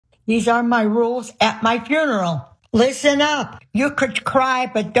These are my rules at my funeral. Listen up. You could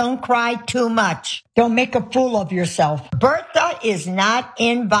cry, but don't cry too much. Don't make a fool of yourself. Bertha is not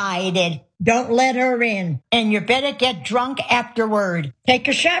invited. Don't let her in. And you better get drunk afterward. Take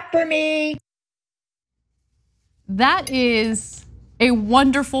a shot for me. That is a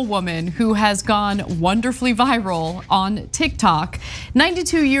wonderful woman who has gone wonderfully viral on TikTok.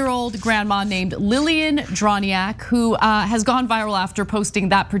 92-year-old grandma named Lillian Droniak, who has gone viral after posting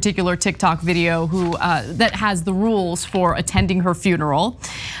that particular TikTok video that has the rules for attending her funeral.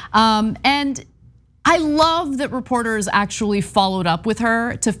 And I love that reporters actually followed up with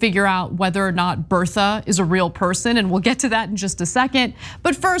her to figure out whether or not Bertha is a real person, and we'll get to that in just a second.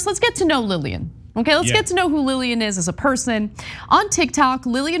 But first, let's get to know Lillian. Okay, let's get to know who Lillian is as a person. On TikTok,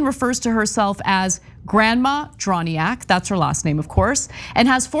 Lillian refers to herself as Grandma Droniak, that's her last name, of course, and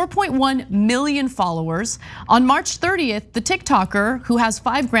has 4.1 million followers. On March 30th, the TikToker, who has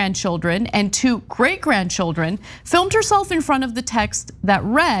 5 grandchildren and 2 great-grandchildren, filmed herself in front of the text that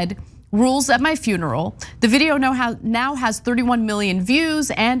read, "Rules at my funeral." The video now has 31 million views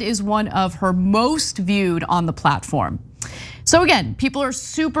and is one of her most viewed on the platform. So again, people are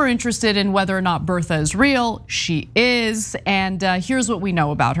super interested in whether or not Bertha is real. She is, and here's what we know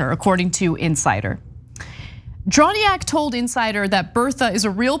about her, according to Insider. Droniak told Insider that Bertha is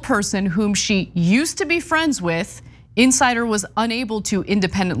a real person whom she used to be friends with. Insider was unable to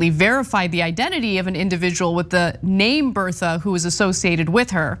independently verify the identity of an individual with the name Bertha who is associated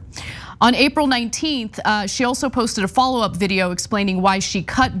with her. On April 19th, she also posted a follow-up video explaining why she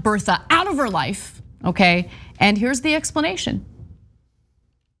cut Bertha out of her life, okay? And here's the explanation.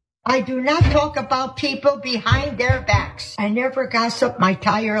 I do not talk about people behind their backs. I never gossip my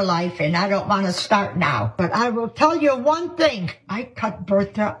entire life, and I don't want to start now. But I will tell you one thing. I cut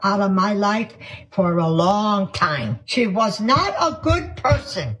Bertha out of my life for a long time. She was not a good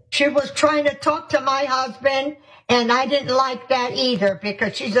person. She was trying to talk to my husband, and I didn't like that either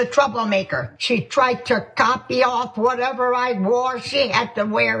because she's a troublemaker. She tried to copy off whatever I wore. She had to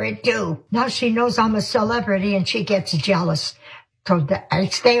wear it too. Now she knows I'm a celebrity and she gets jealous. So I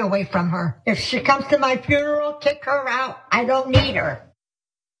stay away from her. If she comes to my funeral, kick her out. I don't need her.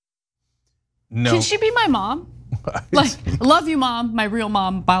 No. Can she be my mom? Like, love you, mom, my real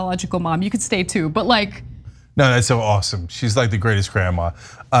mom, biological mom. You could stay too, but like. No, that's so awesome. She's like the greatest grandma.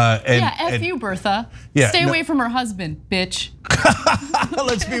 F you, Bertha. Yeah, stay away from her husband, bitch.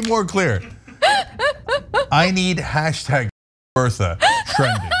 Let's be more clear. I need hashtag Bertha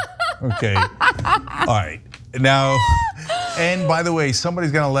trending. Okay. All right. Now, and by the way,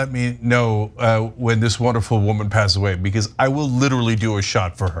 somebody's gonna let me know when this wonderful woman passes away, because I will literally do a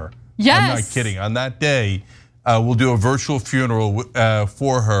shot for her. Yes. I'm not kidding. On that day, we'll do a virtual funeral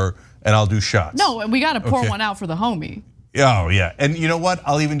for her, and I'll do shots. No, and we gotta pour one out for the homie. Oh yeah, and you know what?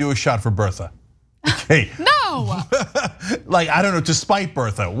 I'll even do a shot for Bertha. Okay. No. Like, I don't know, to spite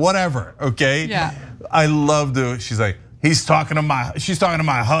Bertha, whatever, okay? Yeah. I love she's like, she's talking to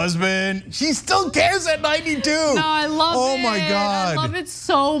my husband. She still cares at 92. No, I love it. Oh my God. I love it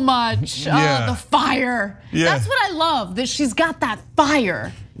so much. Yeah. The fire. Yeah. That's what I love, that she's got that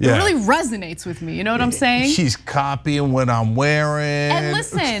fire. It really resonates with me, you know what I'm saying? She's copying what I'm wearing. And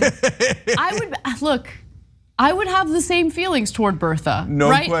listen, I would have the same feelings toward Bertha. No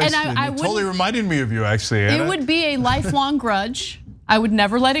right? question. And I totally reminded me of you, actually, Anna. It would be a lifelong grudge. I would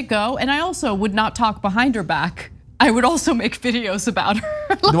never let it go. And I also would not talk behind her back. I would also make videos about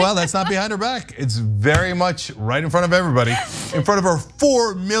her. Well, that's not behind her back. It's very much right in front of everybody, in front of her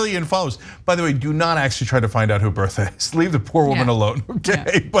 4 million followers. By the way, do not actually try to find out who Bertha is. Leave the poor woman alone,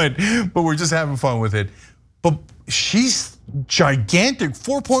 okay? Yeah. But we're just having fun with it. But she's gigantic,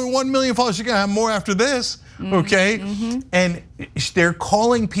 4.1 million followers. She's gonna have more after this, okay? And they're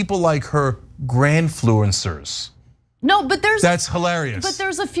calling people like her grandfluencers. No, but that's hilarious. But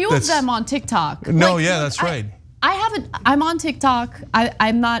there's a few of them on TikTok. No, yeah, that's right. I'm on TikTok.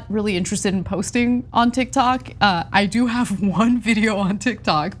 I'm not really interested in posting on TikTok. I do have one video on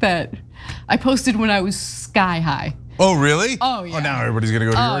TikTok that I posted when I was sky high. Oh, really? Oh, yeah. Oh, now everybody's gonna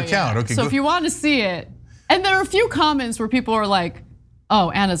go to your account. Okay, so if you want to see it, and there are a few comments where people are like,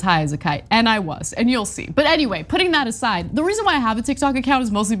 oh, Anna's high as a kite, and I was, and you'll see. But anyway, putting that aside, the reason why I have a TikTok account is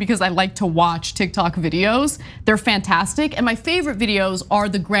mostly because I like to watch TikTok videos. They're fantastic, and my favorite videos are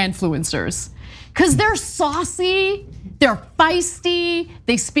the grandfluencers. Because they're saucy, they're feisty,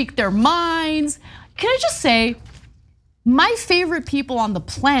 they speak their minds. Can I just say, my favorite people on the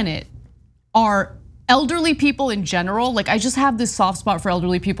planet are elderly people in general. Like, I just have this soft spot for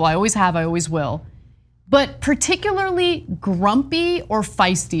elderly people. I always have, I always will. But particularly grumpy or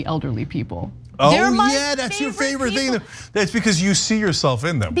feisty elderly people. Oh yeah, that's your favorite thing. That's because you see yourself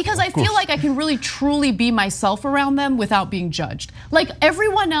in them. Because I feel like I can really truly be myself around them without being judged. Like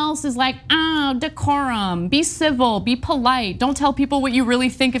everyone else is like, decorum, be civil, be polite. Don't tell people what you really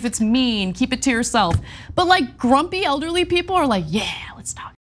think if it's mean, keep it to yourself. But like grumpy elderly people are like, yeah, let's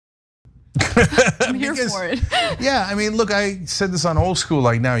talk. I'm here for it. Yeah, I mean, look, I said this on Old School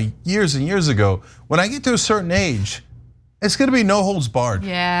like now years and years ago. When I get to a certain age, it's gonna be no holds barred.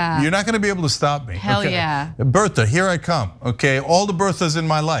 Yeah. You're not gonna be able to stop me. Hell yeah. Bertha, here I come, okay? All the Berthas in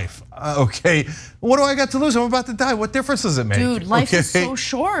my life, okay? What do I got to lose? I'm about to die. What difference does it make? Dude, life is so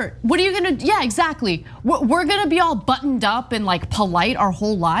short. What are you gonna, yeah, exactly. We're gonna be all buttoned up and like polite our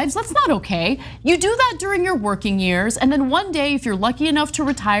whole lives. That's not okay. You do that during your working years, and then one day, if you're lucky enough to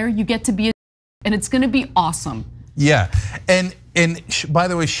retire, you get to be a, and it's gonna be awesome. Yeah, and by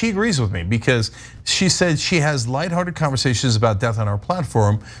the way, she agrees with me because she said she has lighthearted conversations about death on our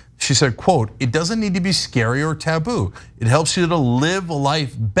platform. She said, quote, "It doesn't need to be scary or taboo. It helps you to live a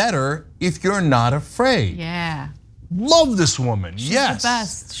life better if you're not afraid." Yeah. Love this woman, She's yes. the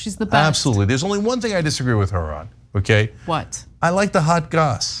best, she's the best. Absolutely, there's only one thing I disagree with her on, okay? What? I like the hot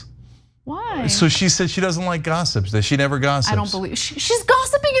goss. Why? So she said she doesn't like gossips, that she never gossips. I don't believe, she's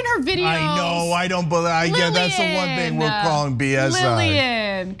gossiping in her videos. I know, I don't believe, yeah, that's the one thing we're calling BS.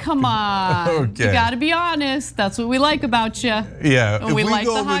 Lillian, come on. Okay. You gotta be honest, that's what we like about you. Yeah, and we like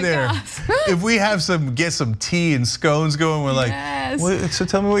go the over hot there, goss. if we have get some tea and scones going, we're like, yes. So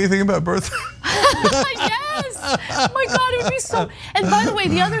tell me what you think about Bertha. Yes, oh my God, it would be so. And by the way,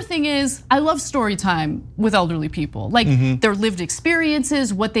 the other thing is, I love story time with elderly people. Like their lived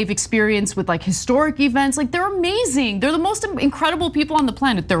experiences, what they've experienced with like historic events. Like they're amazing. They're the most incredible people on the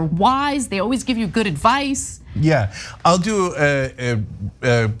planet. They're wise. They always give you good advice. Yeah, I'll do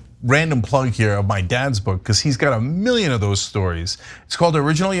a random plug here of my dad's book because he's got a million of those stories. It's called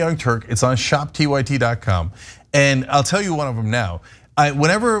Original Young Turk. It's on shoptyt.com, and I'll tell you one of them now.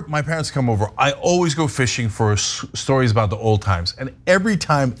 Whenever my parents come over, I always go fishing for stories about the old times, and every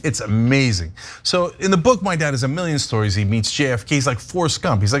time it's amazing. So in the book, my dad has a million stories. He meets JFK, he's like Forrest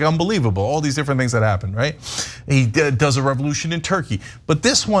Gump. He's like unbelievable, all these different things that happen, right? He does a revolution in Turkey. But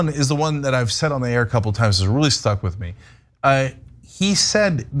this one is the one that I've said on the air a couple of times, has really stuck with me. He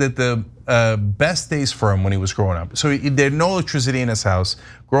said that the best days for him when he was growing up, so they had no electricity in his house,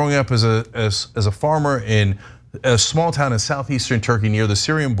 growing up as a farmer in a small town in southeastern Turkey near the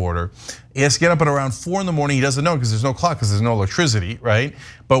Syrian border. He has to get up at around 4 in the morning. He doesn't know because there's no clock, because there's no electricity, right?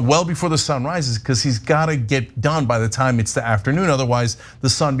 But well before the sun rises, because he's got to get done by the time it's the afternoon. Otherwise, the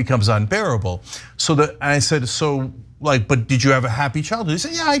sun becomes unbearable. And I said, so like, but did you have a happy childhood? He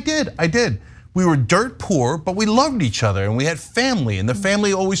said, yeah, I did. We were dirt poor, but we loved each other, and we had family, and the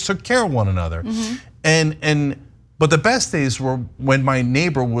family always took care of one another. But the best days were when my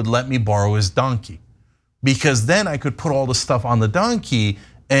neighbor would let me borrow his donkey, because then I could put all the stuff on the donkey,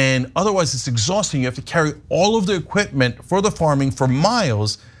 and otherwise it's exhausting. You have to carry all of the equipment for the farming for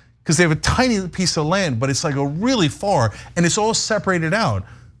miles, because they have a tiny piece of land, but it's like a really far, and it's all separated out.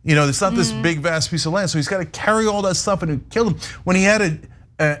 You know, it's not this big vast piece of land, so he's got to carry all that stuff, and it killed him. When he had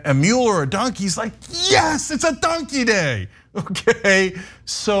a mule or a donkey, he's like, yes, it's a donkey day, okay?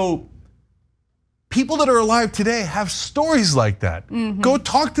 So people that are alive today have stories like that. Go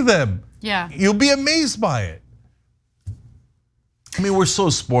talk to them. Yeah. You'll be amazed by it. I mean, we're so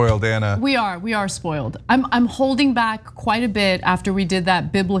spoiled, Anna. We are spoiled. I'm holding back quite a bit after we did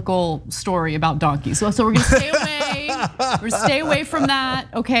that biblical story about donkeys. So we're gonna stay away. We're gonna stay away from that,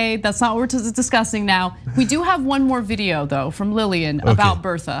 okay? That's not what we're discussing now. We do have one more video though from Lillian about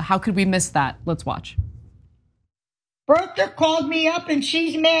Bertha. How could we miss that? Let's watch. Bertha called me up and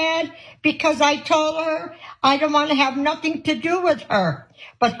she's mad because I told her I don't want to have nothing to do with her.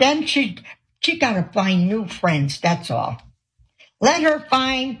 But then she got to find new friends, that's all. Let her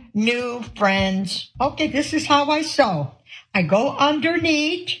find new friends. Okay, this is how I sew. I go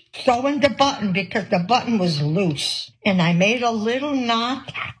underneath, sewing the button because the button was loose. And I made a little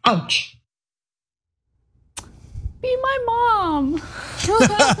knot, ouch. Be my mom. She's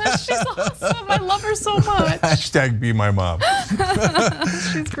awesome, I love her so much. Hashtag be my mom.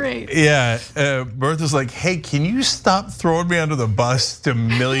 She's great. Yeah, Bertha's like, hey, can you stop throwing me under the bus to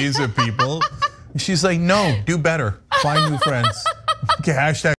millions of people? She's like, no, do better, find new friends. Okay,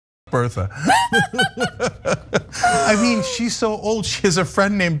 hashtag Bertha. I mean, she's so old, she has a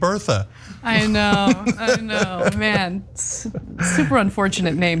friend named Bertha. I know, man. Super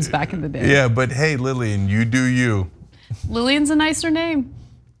unfortunate names back in the day. Yeah, but hey, Lillian, you do you. Lillian's a nicer name.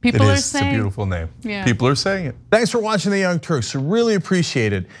 People are saying. It's a beautiful name. Yeah. People are saying it. Thanks for watching The Young Turks, really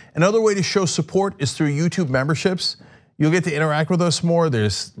appreciate it. Another way to show support is through YouTube memberships. You'll get to interact with us more.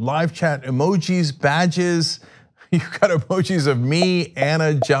 There's live chat emojis, badges. You've got emojis of me,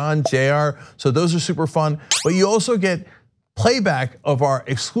 Anna, John, JR. So those are super fun. But you also get playback of our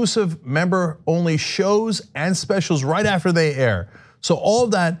exclusive member-only shows and specials right after they air. So all of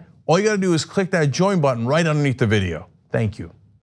that, all you gotta do is click that join button right underneath the video. Thank you.